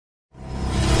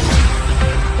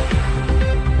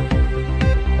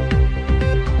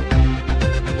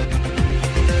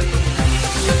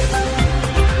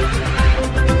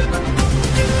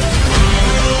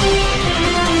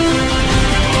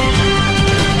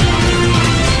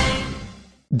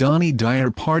Dani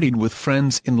Dyer partied with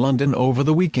friends in London over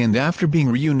the weekend after being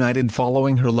reunited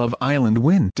following her Love Island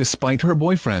win. Despite her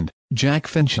boyfriend, Jack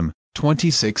Fincham,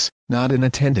 26, not in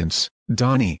attendance,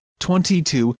 Dani,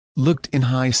 22, looked in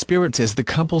high spirits as the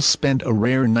couple spent a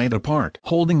rare night apart.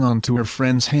 Holding on to her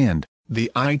friend's hand, the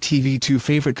ITV2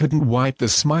 favorite couldn't wipe the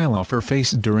smile off her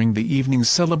face during the evening's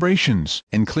celebrations.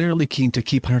 And clearly keen to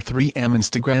keep her 3M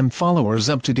Instagram followers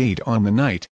up to date on the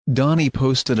night, Dani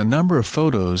posted a number of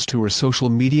photos to her social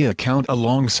media account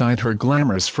alongside her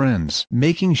glamorous friends.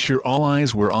 Making sure all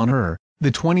eyes were on her,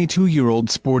 the 22-year-old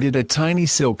sported a tiny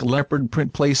silk leopard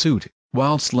print playsuit,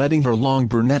 whilst letting her long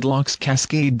brunette locks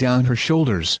cascade down her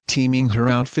shoulders. Teaming her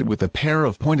outfit with a pair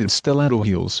of pointed stiletto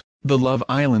heels, the Love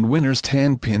Island winner's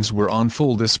tan pins were on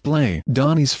full display.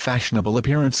 Dani's fashionable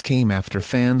appearance came after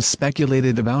fans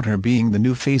speculated about her being the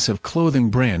new face of clothing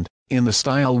brand, in the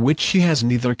style which she has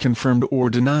neither confirmed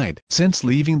or denied. Since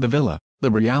leaving the villa,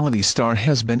 the reality star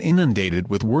has been inundated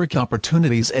with work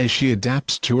opportunities as she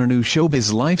adapts to her new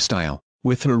showbiz lifestyle,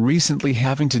 with her recently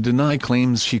having to deny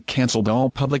claims she cancelled all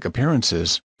public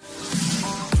appearances.